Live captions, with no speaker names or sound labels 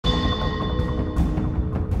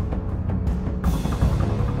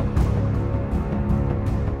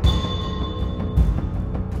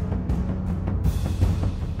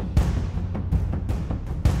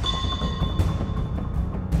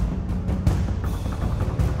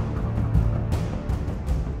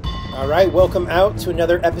All right, welcome out to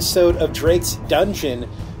another episode of Drake's Dungeon.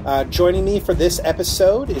 Joining me for this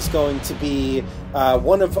episode is going to be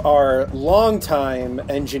one of our longtime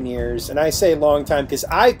engineers, and I say long time because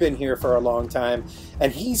I've been here for a long time,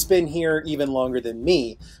 and he's been here even longer than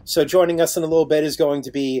me. So joining us in a little bit is going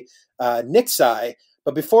to be NIXEYE.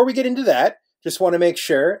 But before we get into that, just want to make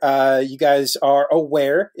sure you guys are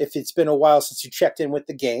aware, if it's been a while since you checked in with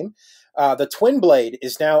the game, the Twin Blade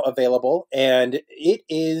is now available, and it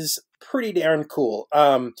is pretty darn cool.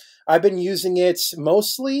 I've been using it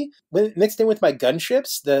mostly mixed in with my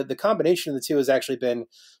gunships. The combination of the two has actually been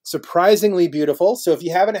surprisingly beautiful. So if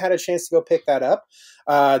you haven't had a chance to go pick that up,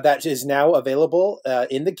 that is now available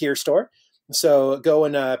in the gear store. So go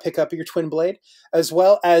and pick up your Twin Blade, as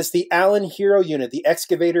well as the Allen Hero unit. The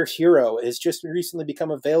Excavator Hero has just recently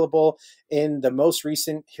become available in the most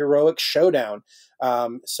recent Heroic Showdown.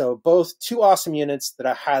 So both two awesome units that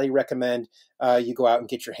I highly recommend you go out and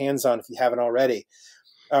get your hands on if you haven't already.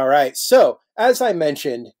 All right. So as I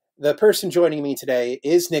mentioned, the person joining me today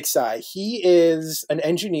is NIXEYE. He is an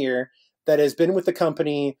engineer that has been with the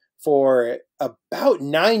company for about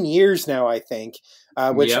 9 years now, I think.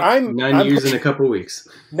 Which yep, I'm 9 years in a couple weeks.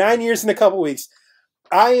 9 years in a couple weeks.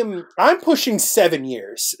 I'm pushing 7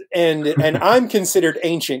 years, and I'm considered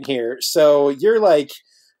ancient here. So you're like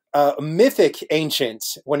mythic ancient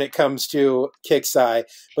when it comes to NIXEYE.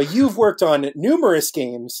 But you've worked on numerous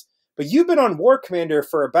games. But you've been on War Commander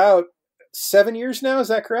for about 7 years now. Is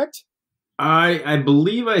that correct? I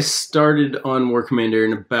believe I started on War Commander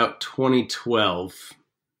in about 2012.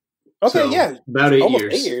 Okay, so yeah. About 8 almost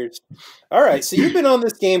years. 8 years. All right, so you've been on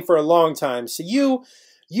this game for a long time. So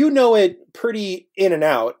you know it pretty in and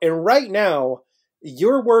out. And right now,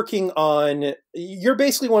 you're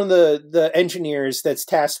basically one of the engineers that's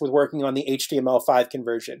tasked with working on the HTML5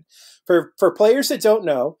 conversion. For players that don't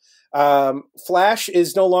know, Flash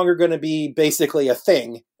is no longer going to be basically a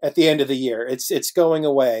thing at the end of the year. It's going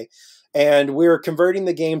away. And we're converting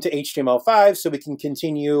the game to HTML5 so we can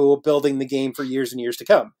continue building the game for years and years to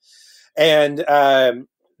come. And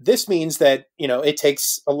this means that, it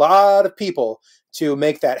takes a lot of people to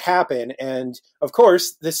make that happen. And of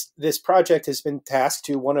course, this project has been tasked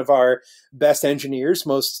to one of our best engineers,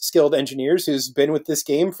 most skilled engineers, who's been with this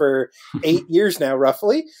game for 8 years now,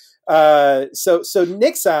 roughly. So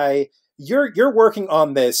NIXEYE, you're working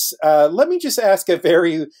on this. Let me just ask a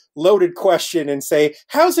very loaded question and say,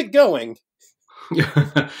 how's it going?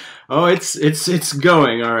 Oh, it's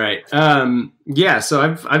going all right. Yeah,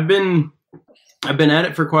 so I've been at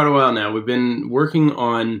it for quite a while now. We've been working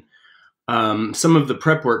on some of the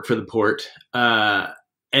prep work for the port,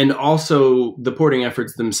 and also the porting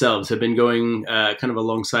efforts themselves have been going kind of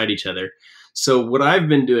alongside each other. So what I've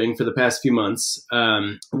been doing for the past few months,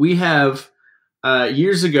 we have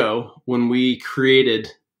years ago when we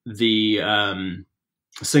created the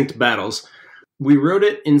synced battles, we wrote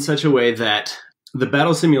it in such a way that the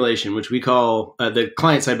battle simulation, which we call the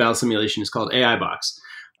client-side battle simulation, is called AI Box.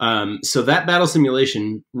 So that battle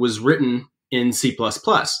simulation was written in C++.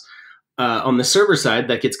 On the server side,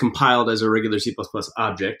 that gets compiled as a regular C++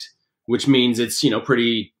 object, which means it's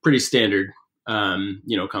pretty standard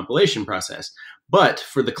compilation process. But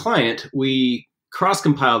for the client, we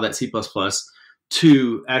cross-compile that C++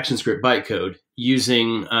 to ActionScript bytecode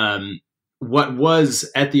using what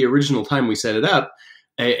was at the original time we set it up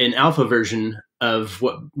an alpha version of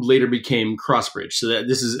what later became Crossbridge. So that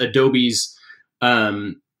this is Adobe's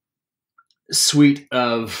suite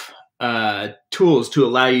of tools to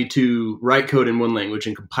allow you to write code in one language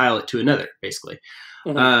and compile it to another, basically.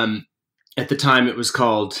 Mm-hmm. At the time, it was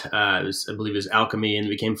called, I believe it was Alchemy, and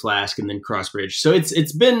it became Flask, and then Crossbridge. So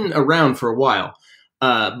it's been around for a while,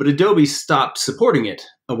 but Adobe stopped supporting it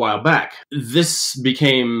a while back. This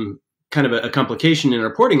became kind of a complication in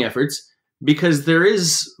our porting efforts, because there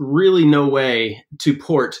is really no way to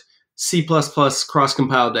port C++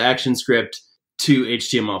 cross-compiled to ActionScript to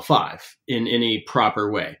HTML5 in any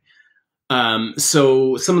proper way.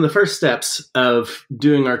 So some of the first steps of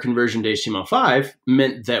doing our conversion to HTML5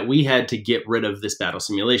 meant that we had to get rid of this battle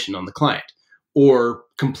simulation on the client or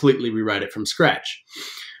completely rewrite it from scratch.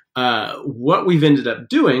 What we've ended up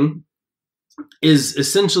doing is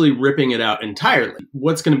essentially ripping it out entirely.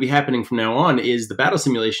 What's going to be happening from now on is the battle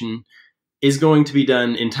simulation is going to be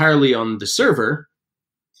done entirely on the server,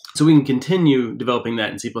 so we can continue developing that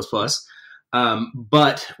in C++.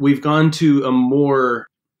 But we've gone to a more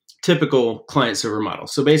typical client-server model.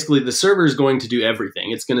 So basically, the server is going to do everything.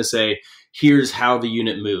 It's going to say, here's how the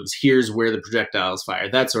unit moves, here's where the projectiles fire,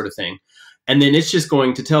 that sort of thing. And then it's just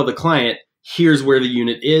going to tell the client, here's where the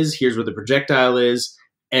unit is, here's where the projectile is,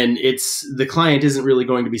 And the client isn't really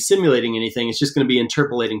going to be simulating anything. It's just going to be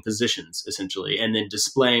interpolating positions essentially, and then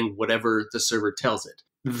displaying whatever the server tells it.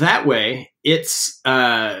 That way, it's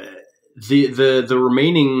the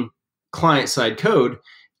remaining client side code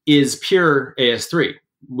is pure AS3,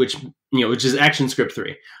 which is ActionScript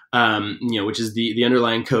 3, which is the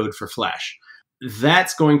underlying code for Flash.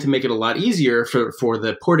 That's going to make it a lot easier for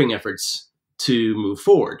the porting efforts to move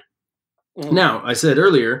forward. Mm-hmm. Now, I said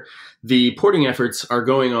earlier, the porting efforts are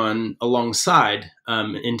going on alongside,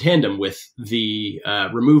 in tandem with the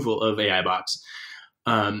removal of AI box.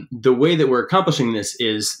 The way that we're accomplishing this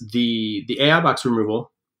is the AI box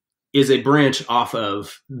removal is a branch off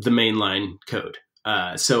of the mainline code.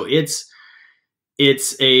 So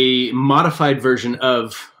it's a modified version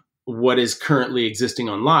of what is currently existing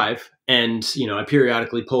on live. And, I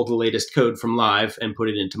periodically pull the latest code from live and put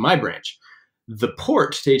it into my branch. The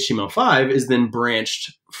port to HTML5 is then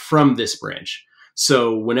branched from this branch.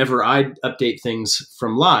 So whenever I update things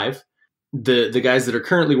from live, the guys that are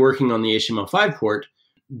currently working on the HTML5 port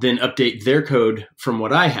then update their code from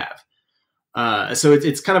what I have. So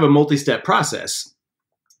it's kind of a multi-step process.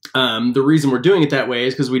 The reason we're doing it that way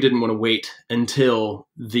is because we didn't want to wait until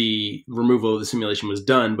the removal of the simulation was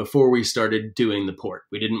done before we started doing the port.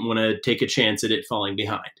 We didn't want to take a chance at it falling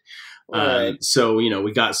behind. Right. So,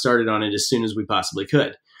 we got started on it as soon as we possibly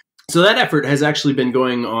could. So that effort has actually been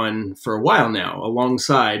going on for a while now,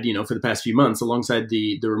 alongside, for the past few months, alongside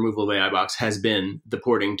the removal of AI box has been the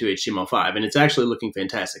porting to HTML5. And it's actually looking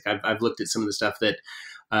fantastic. I've looked at some of the stuff that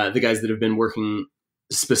the guys that have been working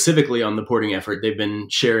specifically on the porting effort, they've been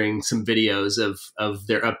sharing some videos of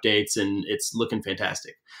their updates, and it's looking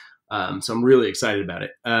fantastic. So I'm really excited about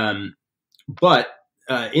it. But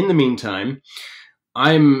in the meantime,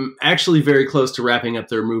 I'm actually very close to wrapping up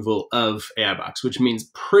the removal of AI box, which means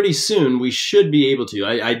pretty soon we should be able to,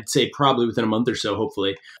 I'd say probably within a month or so,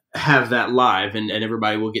 hopefully, have that live and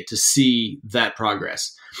everybody will get to see that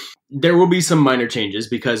progress. There will be some minor changes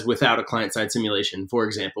because without a client-side simulation, for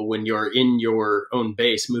example, when you're in your own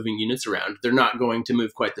base moving units around, they're not going to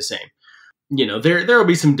move quite the same. There will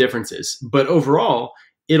be some differences, but overall,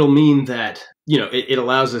 it'll mean that, it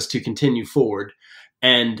allows us to continue forward.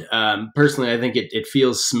 And personally, I think it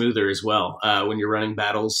feels smoother as well when you're running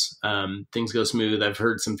battles. Things go smooth. I've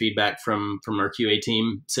heard some feedback from our QA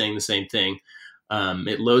team saying the same thing.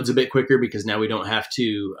 It loads a bit quicker because now we don't have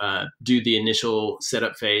to do the initial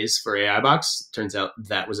setup phase for AI box. Turns out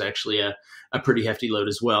that was actually a pretty hefty load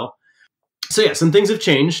as well. So yeah, some things have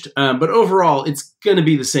changed, but overall, it's going to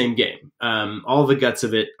be the same game. All the guts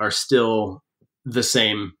of it are still the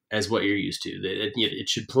same as what you're used to. It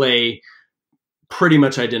should play pretty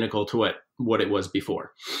much identical to what it was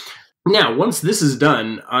before. Now, once this is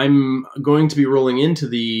done, I'm going to be rolling into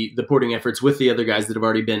the porting efforts with the other guys that have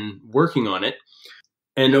already been working on it.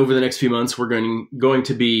 And over the next few months, we're going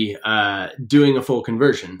to be doing a full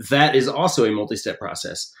conversion. That is also a multi-step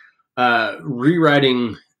process.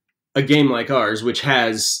 Rewriting a game like ours, which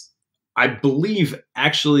has, I believe,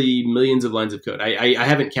 actually millions of lines of code. I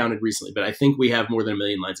haven't counted recently, but I think we have more than 1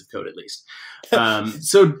 million lines of code at least.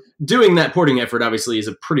 So doing that porting effort obviously is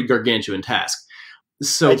a pretty gargantuan task.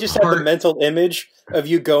 So I just have the mental image of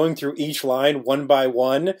you going through each line one by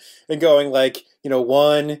one and going like,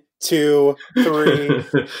 1, 2, 3,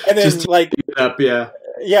 and then just like up, yeah,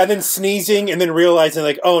 and then sneezing and then realizing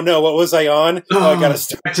like, oh no, what was I on? Oh, I gotta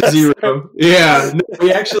start back to 0. Yeah, no,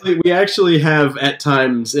 we actually have at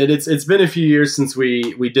times, and it's been a few years since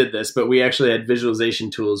we did this, but we actually had visualization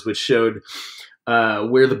tools which showed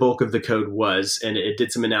where the bulk of the code was, and it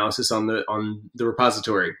did some analysis on the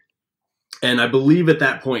repository. And I believe at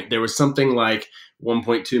that point there was something like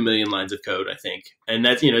 1.2 million lines of code, I think, and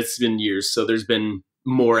that's it's been years, so there's been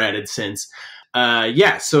more added since.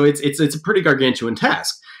 So it's a pretty gargantuan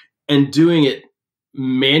task, and doing it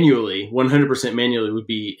manually, 100% manually, would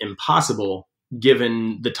be impossible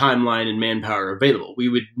given the timeline and manpower available. We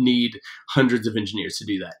would need hundreds of engineers to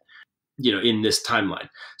do that, in this timeline.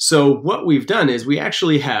 So what we've done is we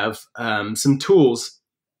actually have some tools.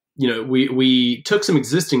 We took some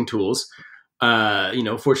existing tools.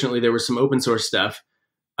 Fortunately, there was some open source stuff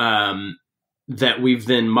that we've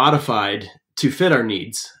then modified to fit our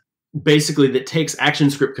needs. Basically, that takes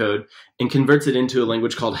ActionScript code and converts it into a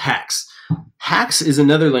language called HAX. HAX is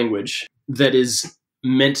another language that is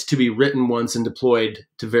meant to be written once and deployed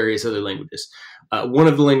to various other languages. One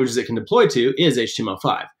of the languages it can deploy to is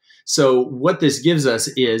HTML5. So what this gives us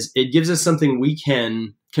is it gives us something we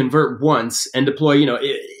can convert once and deploy.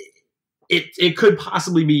 It could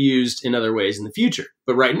possibly be used in other ways in the future,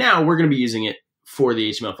 but right now we're going to be using it for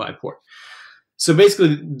the HTML5 port. So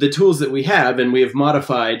basically, the tools that we have and we have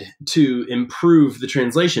modified to improve the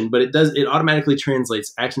translation, but it automatically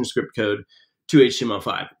translates ActionScript code to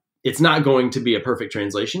HTML5. It's not going to be a perfect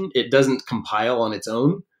translation. It doesn't compile on its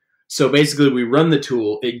own. So basically, we run the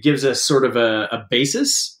tool. It gives us sort of a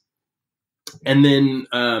basis, and then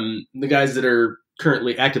the guys that are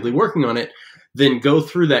currently actively working on it then go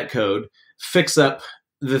through that code, fix up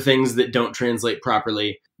the things that don't translate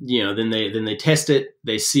properly. Then they test it.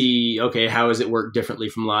 They see, okay, how does it work differently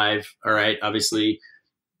from live? All right, obviously,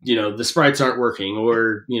 the sprites aren't working,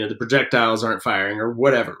 or the projectiles aren't firing, or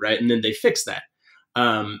whatever, right? And then they fix that.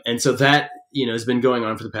 And so that has been going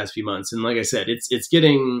on for the past few months. And like I said,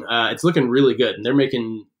 it's looking really good, and they're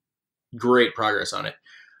making great progress on it.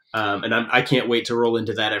 And I can't wait to roll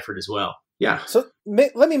into that effort as well. Yeah. So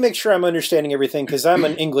let me make sure I'm understanding everything, because I'm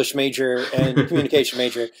an English major and communication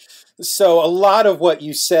major. So a lot of what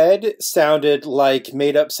you said sounded like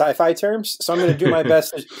made up sci-fi terms. So I'm going to do my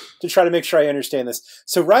best to try to make sure I understand this.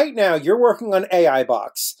 So right now you're working on AI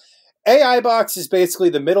Box. AI Box is basically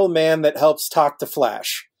the middleman that helps talk to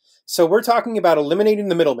Flash. So we're talking about eliminating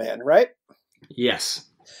the middleman, right? Yes.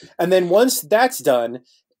 And then once that's done,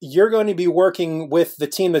 you're going to be working with the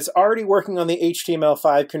team that's already working on the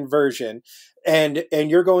HTML5 conversion. And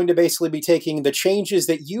you're going to basically be taking the changes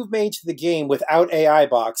that you've made to the game without AI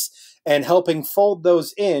Box and helping fold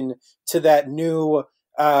those in to that new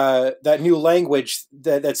language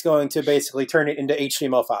that's going to basically turn it into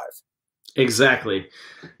HTML5. Exactly.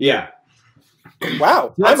 Yeah.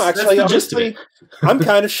 Wow. I'm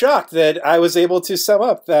kind of shocked that I was able to sum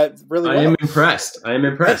up that really well. I am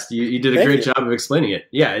impressed. You did a great job of explaining it.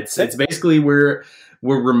 Yeah, it's basically we're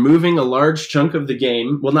removing a large chunk of the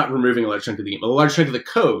game. Well, not removing a large chunk of the game, but a large chunk of the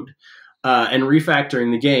code, and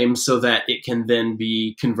refactoring the game so that it can then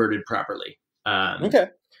be converted properly. Okay.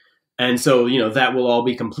 And so, that will all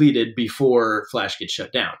be completed before Flash gets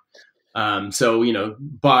shut down. So,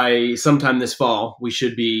 by sometime this fall, we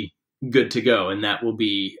should be good to go, and that will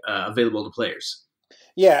be available to players.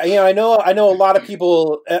 Yeah, I know a lot of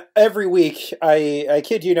people every week. I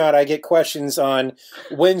kid you not, I get questions on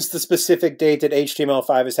when's the specific date that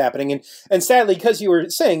HTML5 is happening, and sadly, because you were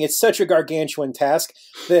saying it's such a gargantuan task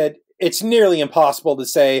that it's nearly impossible to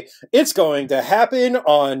say it's going to happen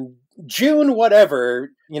on June whatever,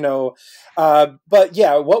 But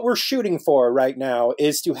yeah, what we're shooting for right now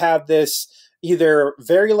is to have this either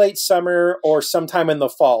very late summer or sometime in the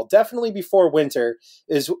fall. Definitely before winter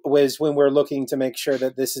was when we're looking to make sure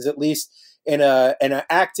that this is at least in an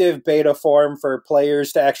active beta form for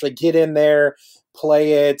players to actually get in there,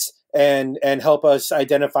 play it, and help us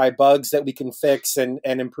identify bugs that we can fix and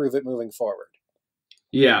improve it moving forward.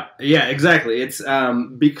 Yeah, exactly. It's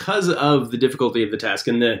because of the difficulty of the task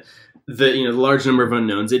and the large number of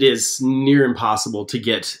unknowns. It is near impossible to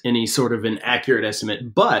get any sort of an accurate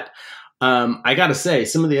estimate, but I got to say,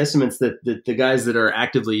 some of the estimates that the guys that are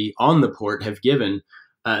actively on the port have given,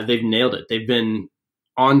 they've nailed it. They've been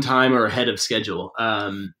on time or ahead of schedule.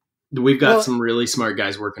 We've got some really smart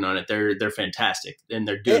guys working on it. They're fantastic, and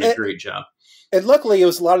they're doing a great job. And luckily, it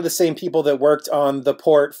was a lot of the same people that worked on the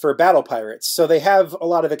port for Battle Pirates. So they have a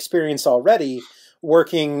lot of experience already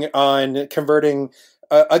working on converting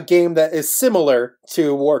a game that is similar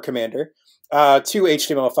to War Commander to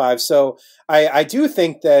HTML5. So I do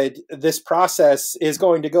think that this process is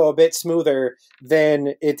going to go a bit smoother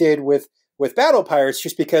than it did with Battle Pirates,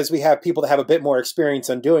 just because we have people that have a bit more experience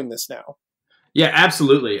on doing this now. Yeah,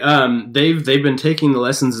 absolutely. They've been taking the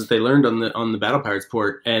lessons that they learned on the Battle Pirates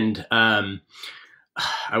port, and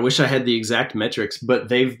I wish I had the exact metrics, but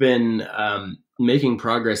they've been making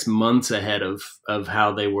progress months ahead of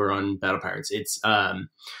how they were on Battle Pirates. It's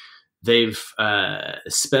they've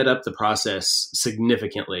sped up the process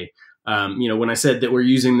significantly. When I said that we're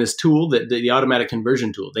using this tool, that the automatic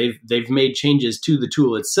conversion tool, they've made changes to the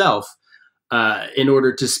tool itself in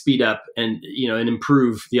order to speed up and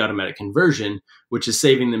improve the automatic conversion, which is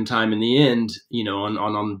saving them time in the end,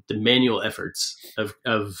 on the manual efforts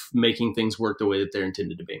of making things work the way that they're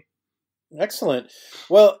intended to be. Excellent.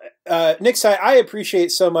 Well, NIXEYE, I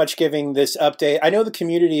appreciate so much giving this update. I know the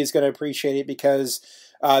community is going to appreciate it because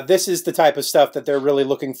this is the type of stuff that they're really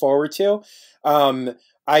looking forward to.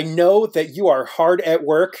 I know that you are hard at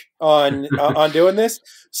work on doing this,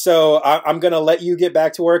 so I'm going to let you get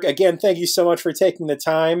back to work. Again, thank you so much for taking the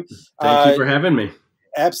time. Thank you for having me.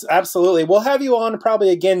 Absolutely. We'll have you on probably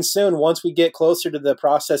again soon once we get closer to the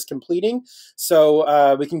process completing,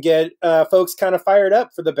 so we can get folks kind of fired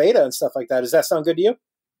up for the beta and stuff like that. Does that sound good to you?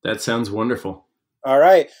 That sounds wonderful. All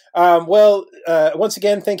right. Once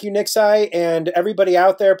again, thank you, NIXEYE, and everybody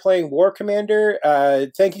out there playing War Commander.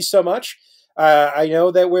 Thank you so much. I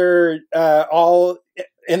know that we're all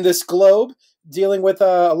in this globe dealing with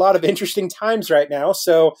a lot of interesting times right now.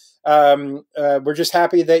 So we're just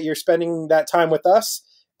happy that you're spending that time with us.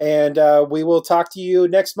 And we will talk to you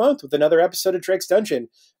next month with another episode of Drake's Dungeon.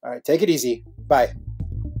 All right, take it easy. Bye.